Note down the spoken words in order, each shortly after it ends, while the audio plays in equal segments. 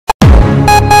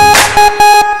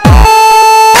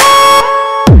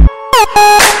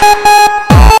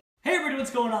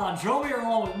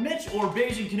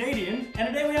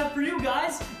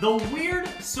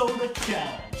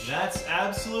That's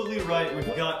absolutely right.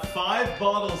 We've got 5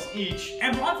 bottles each.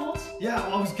 And blindfolds. Yeah,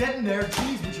 well, I was getting there.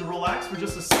 Jeez, would you relax for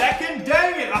just a second?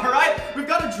 Dang it, all right? We've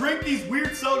got to drink these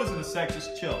weird sodas in a sec.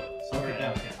 Just chill. Slow it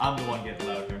down. Okay. I'm the one getting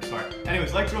loud here, I'm sorry.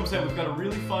 Anyways, like Jerome said, we've got a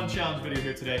really fun challenge video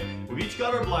here today. We've each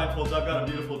got our blindfolds. I've got a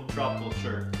beautiful tropical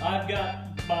shirt. I've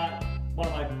got one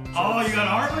of my shirts. Oh, you got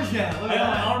Armageddon. Look at that. I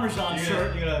got an Armageddon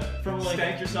shirt. You're gonna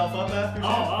stank yourself up after? Oh,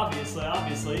 obviously. All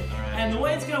right. And the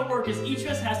way it's gonna work is each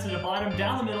of us has to divide them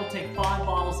down the middle, take 5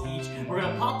 bottles each. We're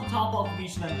gonna pop the top off of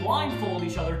each and then blindfold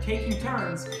each other, taking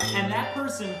turns, and that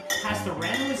person has to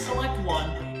randomly select one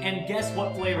and guess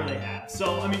what flavor they have.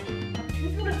 So, I mean, do you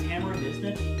know what a tamarind is,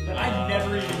 Mitch? But I've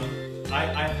never even...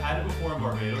 I've had it before in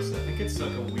Barbados. I think it's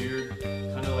like a weird,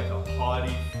 kind of like a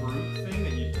potty fruit thing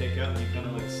that you take out and you kind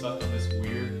of like suck on this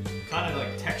weird, kind of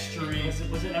like textury.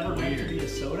 Was it ever meant to be a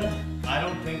soda? I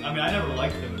don't think, I mean, I never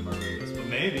liked them in Barbados, but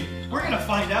maybe. We're gonna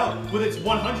find out with its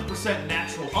 100%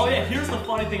 natural sugar. Oh yeah, here's the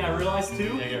funny thing I realized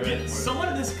too. Yeah, get ready for it. Someone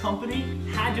at this company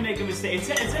had to make a mistake. It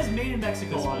says made in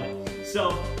Mexico on it.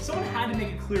 So someone had to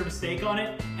make a clear mistake on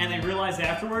it, and they realized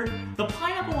afterward, the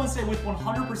pineapple one said with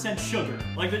 100% sugar.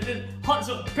 Like,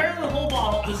 so apparently the whole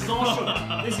bottle, this is all sugar.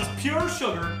 This is pure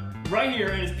sugar, right here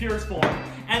in its purest form.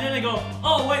 And then they go,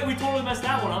 oh wait, we totally messed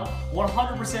that one up.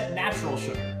 100% natural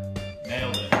sugar.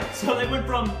 Nailed it. So they went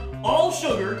from all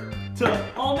sugar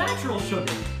to all natural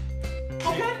sugar.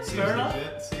 Okay, fair enough.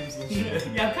 Seems legit.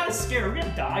 Yeah, I'm kind of scared. We're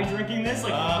gonna die drinking this.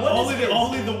 Like, only the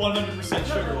 100%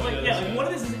 sugar one. Like, yeah, like what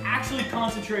if this is actually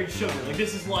concentrated sugar? Like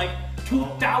this is like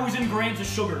 2,000 grams of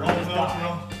sugar.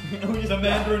 The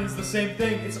mandarin is the same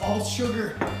thing. It's all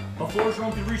sugar. Before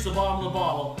Jerome could reach the bottom of the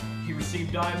bottle, he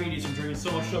received diabetes from drinking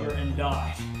so much sugar and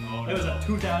died. Oh, it was at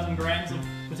 2,000 grams of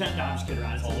potential. No, I'm just kidding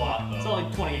around. It's a lot, though. It's only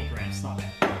like 28 grams. It's not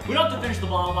bad. We don't have to finish the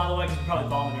bottle, by the way, because we're probably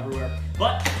vomiting everywhere.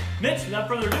 But Mitch, without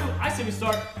further ado, I say we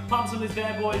start popping some of these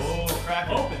bad boys. Oh, crack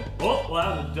it open. Oh, well,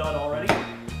 that was a dud already.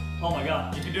 Oh my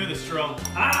god. You can do this, Jerome.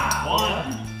 Ah!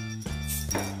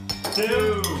 1,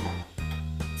 2.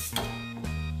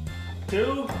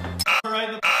 2. All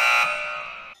right.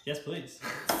 Yes, please.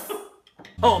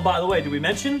 Oh, and by the way, did we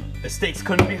mention the stakes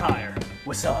couldn't be higher?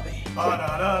 Wasabi.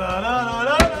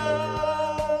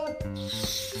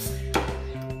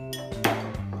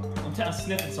 I'm kind of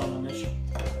sniffing something, Mitch.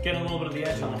 Getting a little bit of the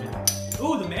edge on it.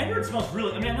 Ooh, the mandarin smells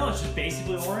really. I mean, I know it's just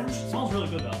basically orange. It smells really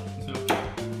good though.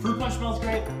 Fruit punch smells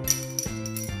great. I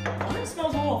think it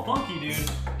smells a little funky, dude.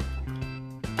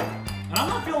 And I'm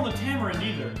not feeling the tamarind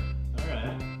either.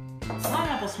 Alright.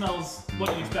 Pineapple smells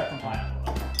what you expect from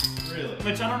pineapple though. Really?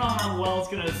 Which I don't know how well it's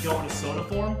gonna go in a soda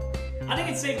form. I think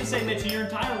it's safe to say, Mitch, in your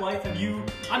entire life,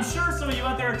 I'm sure some of you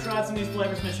out there have tried some of these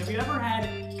flavors, Mitch. Have you ever had,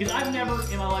 because I've never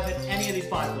in my life had any of these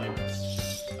 5 flavors.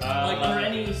 Like under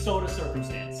any soda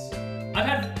circumstance. I've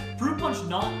had fruit punch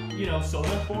not, soda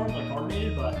form, like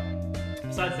carbonated, but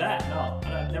besides that, no.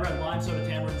 I've never had lime soda,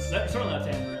 tamarind, certainly not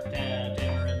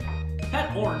tamarind. I've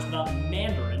had orange, but not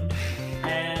mandarin,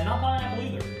 and not pineapple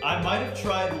either. I might have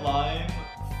tried lime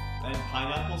and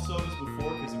pineapple sodas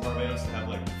before, because in Barbados they have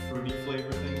like fruity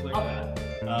flavor things like that.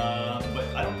 But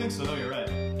I don't think so, no, you're right.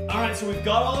 Alright, so we've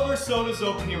got all of our sodas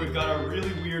open here. We've got our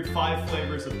really weird 5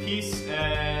 flavors apiece,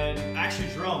 and actually,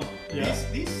 Jerome,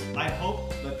 these I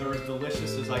hope that they're as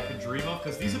delicious as I could dream of,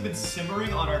 because these have been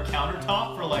simmering on our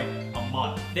countertop for like a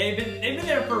month. They've been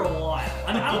there for a while.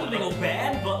 I mean, I don't think they go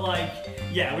bad, but like,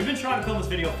 yeah, we've been trying to film this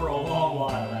video for a long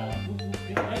while now.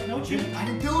 No cheating. I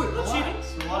didn't do it. No cheating.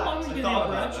 Relax.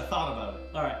 I thought about it.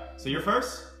 All right. So you're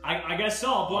first? I guess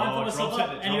so. I'll blindfold myself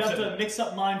up, and you have to mix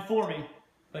up mine for me.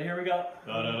 But here we go.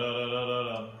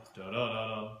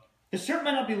 The shirt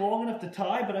might not be long enough to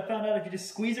tie, but I found out if you just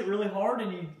squeeze it really hard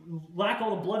and you lack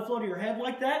all the blood flow to your head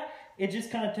like that, it just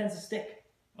kind of tends to stick.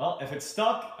 Well, if it's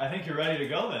stuck, I think you're ready to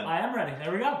go then. I am ready.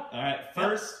 There we go. All right.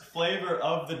 First flavor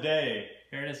of the day.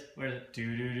 Here it is. Where is it?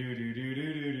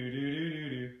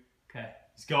 Okay.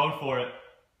 He's going for it.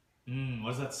 What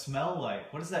does that smell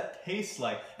like? What does that taste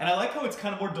like? And I like how it's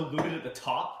kind of more diluted at the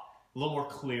top, a little more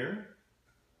clear.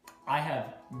 I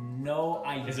have no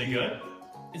idea. Is it good?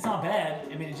 It's not bad.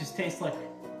 I mean, it just tastes like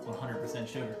 100%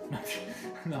 sugar.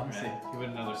 No, I'm saying. Give it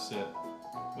another sip.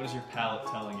 What is your palate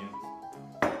telling you?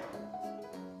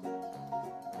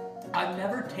 I've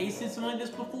never tasted something like this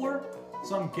before,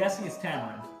 so I'm guessing it's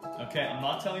tamarind. Okay, I'm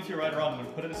not telling you if you're right or wrong. I'm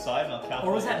gonna put it aside and I'll calculate.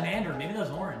 Or was that mandarin? Maybe that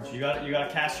was orange. You gotta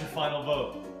cast your final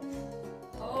vote.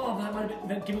 Oh, that might have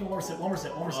been. Give me one more sip.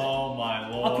 Oh my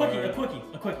lord. A quickie.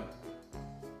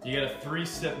 You get a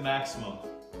 3-sip maximum.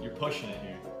 You're pushing it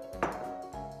here.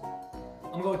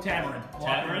 I'm gonna go with tamarind.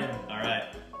 Tamarind? Alright.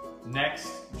 Next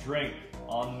drink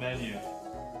on the menu.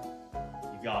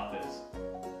 You got this.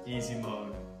 Easy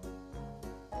mode.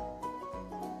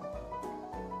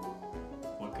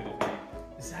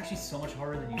 is actually so much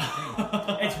harder than you think.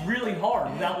 It's really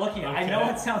hard without looking at it. I know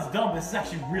it sounds dumb, but this is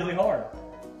actually really hard.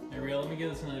 There we go, let me give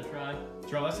this another try.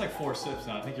 Jerome, that's like 4 sips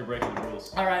now. I think you're breaking the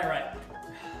rules. Alright, alright.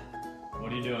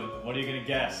 What are you doing? What are you gonna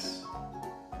guess?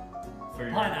 For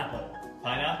your... Pineapple.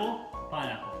 Pineapple?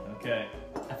 Pineapple. Okay.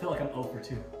 I feel like I'm 0 for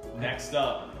 2. Next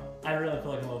up. I really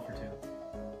feel like I'm 0 for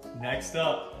 2. Next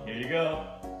up. Here you go.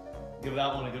 Give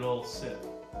that one a good old sip.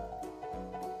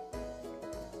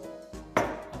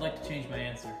 I'd like to change my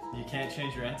answer. You can't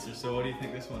change your answer, so what do you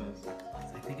think this one is?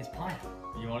 I think it's pineapple.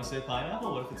 You want to say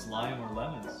pineapple? What if it's lime or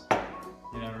lemons?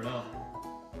 You never know.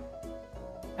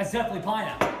 That's definitely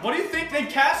pineapple. What do you think? They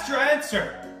cast your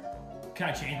answer! Can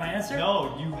I change my answer?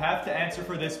 No, you have to answer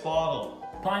for this bottle.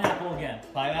 Pineapple again.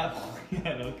 Pineapple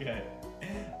again, okay.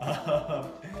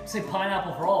 Say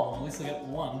pineapple for all of them. At least I get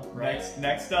one, right?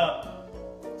 Next up.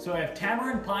 So I have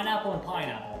tamarind, pineapple, and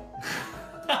pineapple.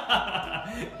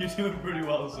 You're doing pretty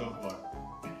well so far.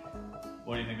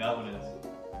 What do you think that one is?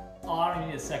 Oh, I don't even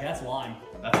need a second. That's lime.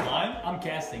 That's lime? I'm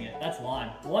casting it. That's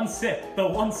lime. One sip. The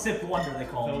one sip wonder they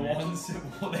call it. The one sip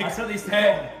wonder. That's what they used to call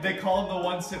me. They call him the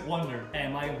one sip wonder. Hey,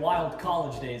 my wild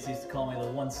college days they used to call me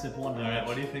the one sip wonder. Alright,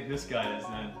 what do you think this guy is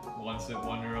then? One sip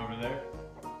wonder over there?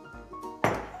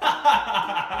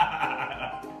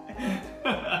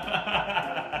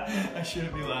 I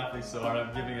shouldn't be laughing so hard.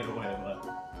 I'm giving it away, but...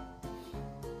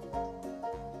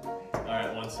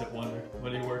 Alright, one sip wonder.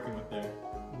 What are you working with there?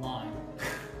 Lime.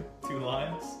 2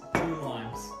 limes? 2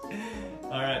 limes.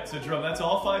 Alright, so Jerome, that's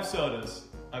all 5 sodas.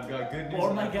 I've got good news.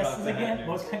 What are my guesses again?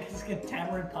 What was my guesses again?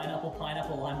 Tamarind, pineapple,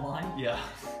 pineapple, lime, lime? Yeah.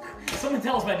 Someone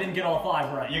tells me I didn't get all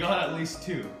 5 right. You got at least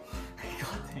 2.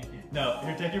 God dang it. No,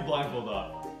 here, take your blindfold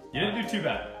off. You didn't do too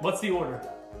bad. What's the order?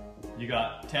 You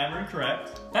got tamarind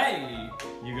correct. Hey!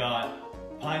 You got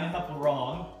pineapple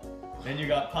wrong. Then you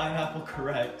got pineapple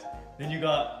correct. Then you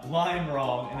got lime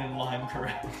wrong, and then lime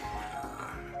correct.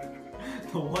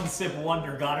 The one sip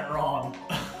wonder got it wrong.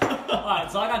 Alright,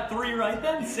 so I got 3 right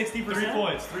then? 60%? 3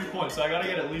 points, 3 points. So I gotta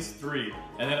get at least 3.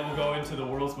 And then it will go into the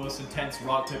world's most intense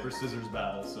rock, paper, scissors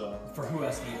battle, so. For who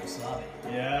has to eat wasabi?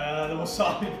 Yeah, the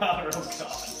wasabi powder, oh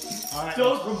god. Alright.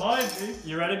 Don't remind me.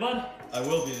 You ready, bud? I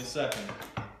will be in a second.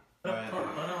 Alright.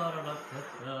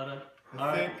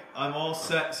 I think I'm all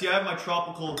set. See, I have my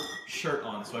tropical shirt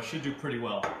on, so I should do pretty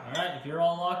well. Alright, if you're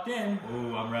all locked in.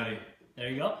 Ooh, I'm ready. There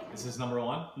you go. Is this number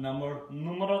 1? Numero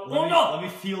Let me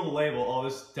feel the label. Oh,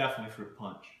 this is definitely fruit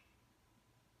punch.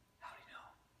 How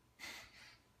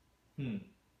do you know?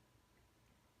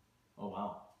 Oh,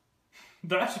 wow.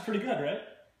 They're actually pretty good, right?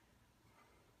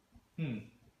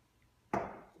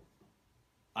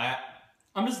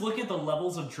 I'm just looking at the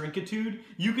levels of drinkitude.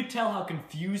 You could tell how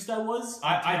confused I was.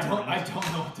 I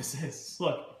don't know what this is.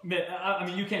 Look, I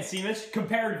mean, you can't see Mitch.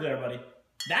 Comparatively, everybody.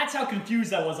 That's how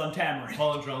confused I was on tamarind.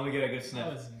 Hold on, Jerome, let me get a good sniff. I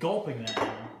was gulping that.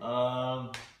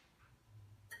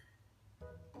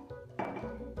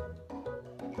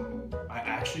 I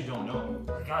actually don't know.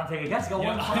 Gotta take a guess. Got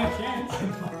one final chance.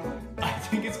 I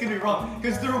think it's gonna be wrong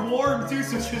because they're warm too,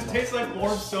 so it just tastes like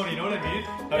warm soda. You know what I mean?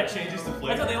 How it changes the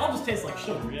flavor. I thought they all just taste like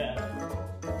sugar. Yeah.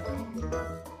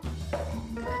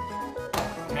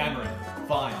 Tamarind,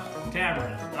 fine.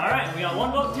 Tamarind. All right, we got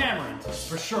 1 vote tamarind.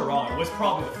 For sure wrong. It was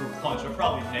probably the fruit punch. I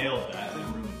probably nailed that.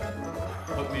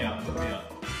 Hook me up. Hook me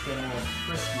up. Getting a little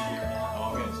crispy here now. Oh,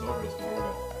 I'm getting so crispy. Here we go.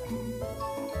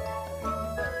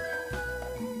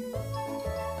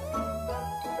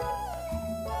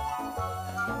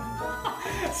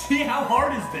 See, how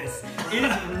hard is this? It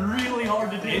is really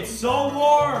hard to do. It's so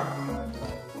warm!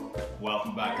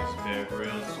 Welcome back to Bear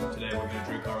Grylls. Today we're gonna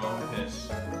drink our own piss.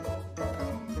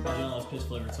 How'd you know that's piss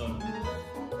flavored soda?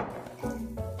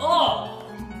 Oh!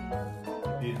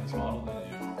 You peed in this bottle,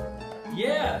 didn't you?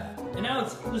 Yeah! And now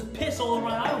there's piss all over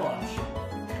my eyewash.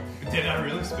 Did I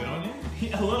really spit on you?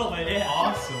 A little bit, yeah.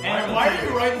 Awesome. And Why are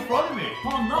you right in front of me?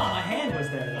 Well, I'm not. My hand was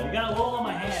there, though. You got a little on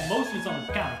my hand. Most of it's on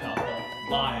the countertop, though.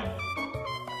 Lime.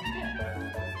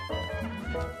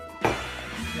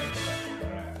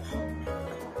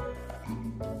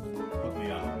 Hook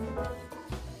me up.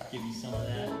 Give me some of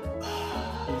that.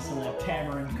 Give me some of that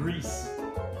tamarind grease.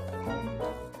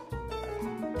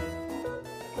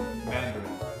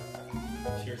 Mandarin.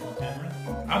 Sure it's not tamarind?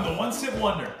 I'm the one sip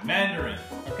wonder. Mandarin.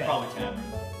 Okay. Probably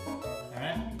tamarind.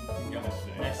 Alright. You got this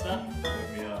today. Next up. Hook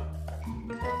me up.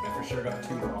 I for sure got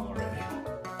 2 wrong already.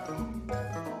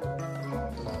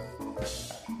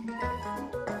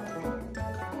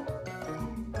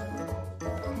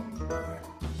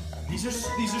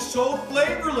 These are so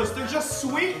flavorless. They're just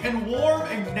sweet and warm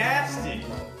and nasty.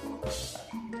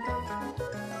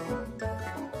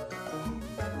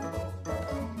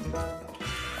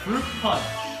 Fruit punch.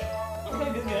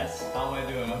 Okay, good guess. How am I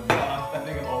doing? I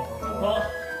think I'm over 4. Well,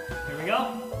 here we go.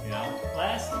 Yeah.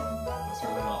 Last. But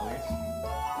certainly not least.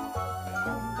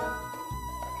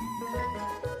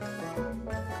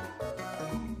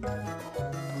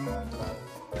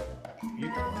 You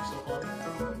pouring stuff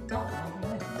on me?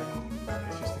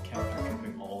 It's just the counter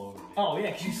dripping all over me. Oh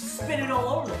yeah, because you spit it all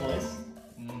over the place.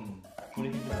 Mm. What do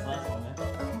you think of this last one, man?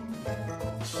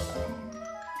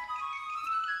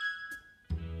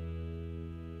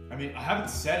 I mean, I haven't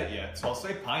said it yet, so I'll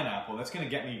say pineapple. That's gonna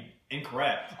get me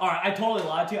incorrect. All right, I totally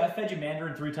lied to you. I fed you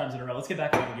Mandarin 3 times in a row. Let's get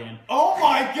back to the game. Oh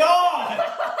my god!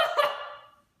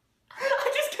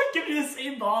 I just kept giving you the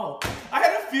same bottle. I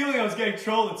had a feeling I was getting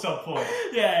trolled at some point.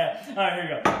 Yeah. All right, here you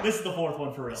go. This is the 4th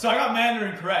one for real. So I got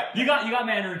Mandarin correct. You got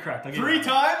Mandarin correct. I'll give you 3 that.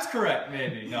 times correct,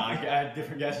 maybe. No, I had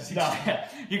different guesses each No, time. yeah.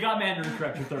 You got Mandarin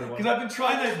correct your 3rd one. Because I've been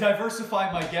trying to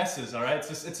diversify my guesses, alright?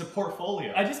 It's a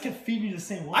portfolio. I just kept feeding you the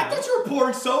same one. I thought you were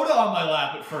pouring soda on my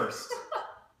lap at first.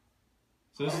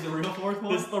 So this is the real 4th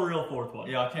one? This is the real 4th one.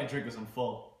 Yeah, I can't drink this, I'm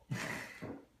full.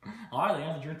 Alright, then you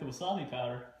have to drink the wasabi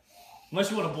powder. Unless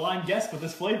you want a blind guess what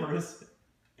this flavor is.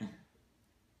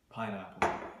 Pineapple.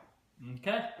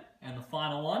 Okay, and the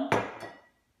final one.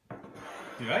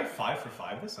 Did I 5 for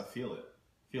 5 this? I feel it.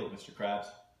 Feel it, Mr. Krabs.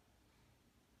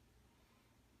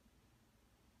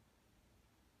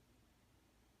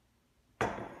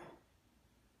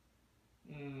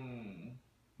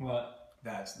 What?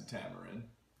 That's the tamarind.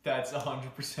 That's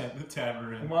 100% the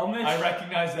tamarind. Well, Mitch. I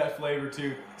recognize that flavor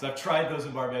too, because I've tried those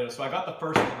in Barbados. So I got the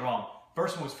first one wrong.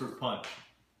 First one was fruit punch.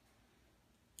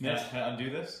 Yes. Can I undo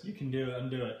this? You can do it,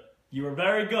 undo it. You were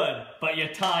very good, but you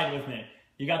tied with me.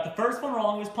 You got the first one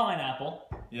wrong, it was pineapple.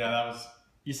 Yeah, that was...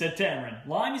 You said tamarind.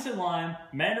 Lime, you said lime.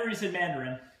 Mandarin, you said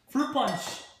mandarin. Fruit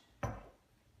punch.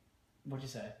 What'd you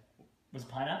say? Was it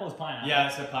pineapple? It was pineapple. Yeah, I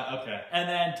said okay. And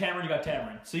then tamarind, you got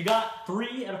tamarind. So you got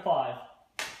 3 out of 5.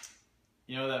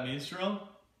 You know what that means, Jerome?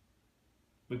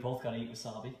 We both gotta eat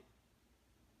wasabi.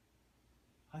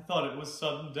 I thought it was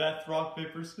sudden death, rock,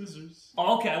 paper, scissors.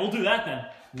 Oh, okay, we'll do that then.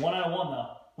 1 out of 1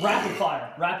 though. Rapid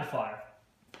fire. Rapid fire.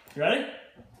 You ready?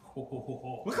 Ho, ho, ho,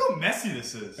 ho. Look how messy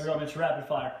this is. Here we go, Mitch. Rapid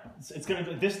fire. It's gonna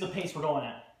be, this is the pace we're going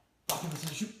at. Rock, paper,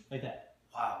 scissors, shoot. Like that.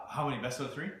 Wow, how many? Best out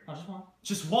of 3? No, just one.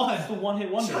 Just one. Just the one-hit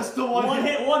wonder. Just the one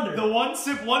hit wonder. The one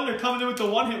sip wonder coming in with the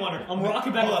one hit wonder. I'm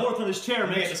rocking back and forth on this chair, Let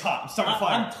me Mitch. get this hot. I'm starting to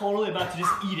fire. I'm totally about to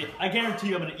just eat it. I guarantee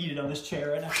you I'm gonna eat it on this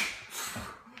chair right now.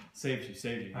 Saved you,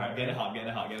 saved you. Alright, Alright, get it hot, get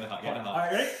it hot, get it hot, get it hot.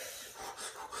 Alright, ready?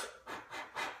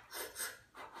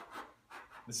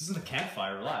 This isn't a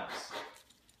campfire, relax.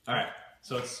 Alright,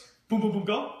 so it's boom, boom, boom,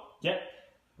 go. Yep.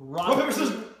 Rock, paper,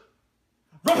 scissors.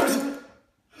 Rock, paper, scissors.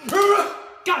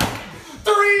 Got it.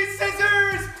 3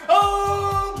 scissors!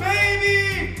 Oh,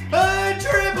 baby! A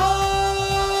triple!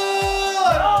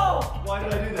 Oh! Why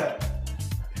did I do that?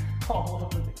 All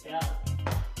over the cow.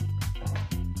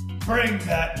 Bring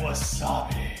that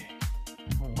wasabi.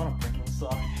 I wanna bring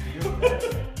wasabi.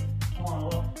 Come on,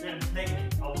 look. We're gonna make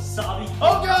it a wasabi.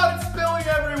 Oh god, it's spilling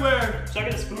everywhere! Should I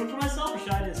get a spoon for myself or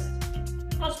should I just...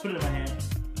 I'll just put it in my hand.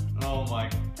 Oh my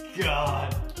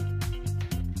god.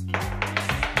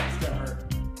 It's gonna hurt.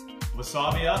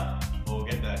 Wasabi up? Oh,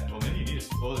 get that. Well, maybe you need a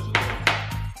spoon. Oh, there's a little.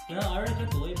 No, I already took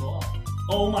the label off.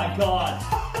 Oh my god.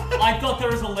 I thought there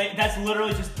was a label. That's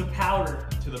literally just the powder.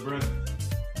 To the brim.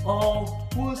 Oh.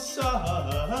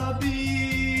 Wasabi.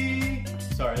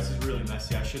 Sorry, this is really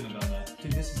messy. I shouldn't have done that.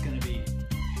 Dude, this is gonna be...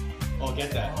 Oh,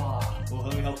 get that. Oh. Well,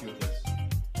 let me help you with this.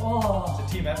 Oh.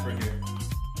 It's a team effort here.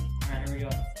 Alright, here we go.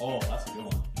 Oh, that's a good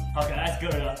one. Okay, that's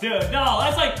good enough. Dude, no,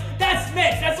 that's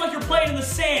mixed. That's like you're playing in the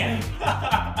sand.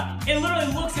 It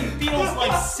literally looks and feels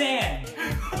like sand.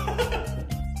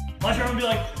 Watch everyone be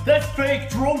like, that's fake.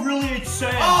 Jerome really ate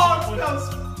sand. Oh, it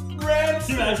smells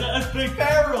rancid. Dude, that's fake.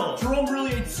 Feral. Jerome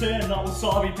really ate sand, not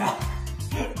wasabi powder.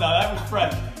 No, that was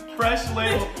fresh. Fresh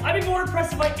label. I'd be more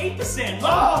impressed if I ate the sand.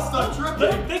 Oh, stop Let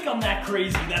dripping. them think I'm that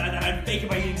crazy that I'd fake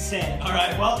if I eating sand. All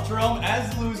right, well, Jerome,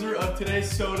 as loser of today's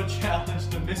soda challenge,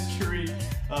 the mystery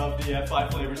of the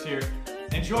 5 flavors here,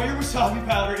 enjoy your wasabi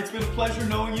powder. It's been a pleasure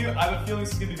knowing you. I have a feeling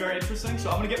this is going to be very interesting, so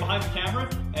I'm going to get behind the camera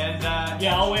and...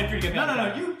 Yeah, I'll wait for you to get No,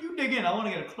 back. you dig in. I want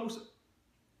to get a close-up.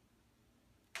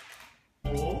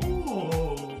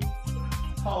 Oh,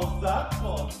 how's that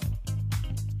fun?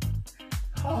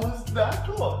 How's that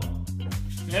fun?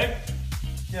 Nick?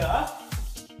 Yeah?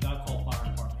 Gotta call fire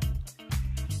department.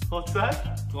 What's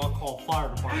that? Gotta call fire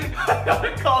department. I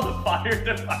gotta call the fire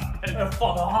department. They're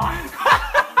fucking hot.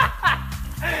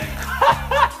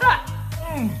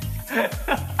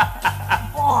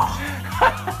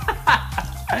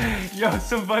 Yo,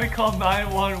 somebody called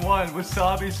 911.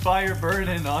 Wasabi's fire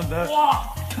burning on the...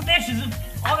 Oh, this is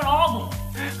fucking awful.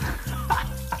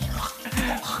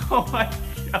 Oh my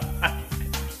god.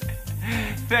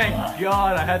 Thank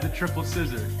God I had the triple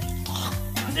scissor.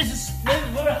 This is a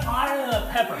little bit higher than the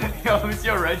pepper. Yo, let me see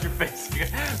how red your face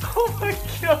is. Oh my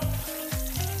god.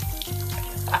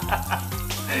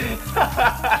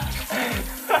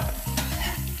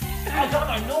 I got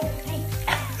my nose.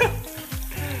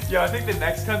 Yo, I think the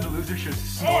next time the loser should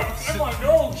snort. Oh, my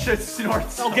nose. Should snort.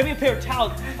 Oh, give me a paper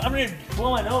towel. I'm gonna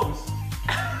blow my nose.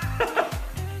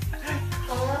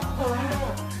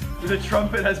 The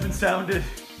trumpet has been sounded.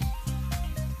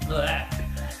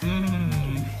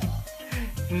 Mmm.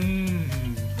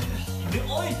 Mmm. The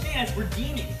only thing that's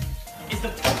redeeming is the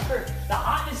pepper. The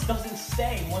hotness doesn't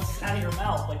stay once it's out of your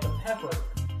mouth like the pepper.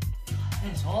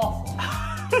 It's awful.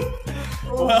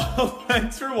 Well,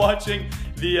 thanks for watching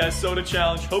the soda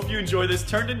challenge. Hope you enjoy this.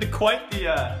 Turned into quite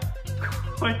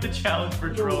the challenge for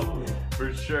Jerome,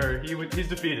 for sure. He's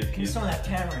defeated. Give me some of that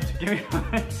tamarind. Give me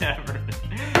tamarind.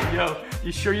 Yo,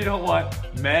 you sure you don't want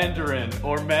mandarin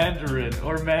or mandarin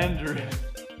or mandarin?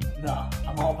 No,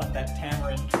 I'm all about that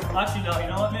tamarind. Actually, no. You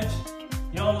know what, Mitch?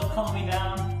 You know what'll calm me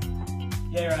down?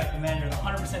 Yeah, you're right. The mandarin,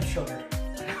 100% sugar.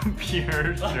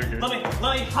 Pure sugar. Let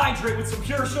me hydrate with some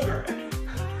pure sugar.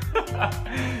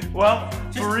 Well,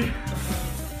 it's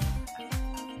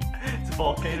a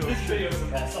volcano. This video's a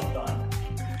mess. I'm done.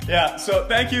 Yeah, so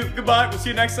thank you. Goodbye. We'll see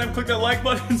you next time. Click that like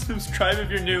button, subscribe if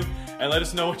you're new, and let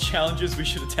us know what challenges we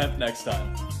should attempt next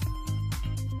time.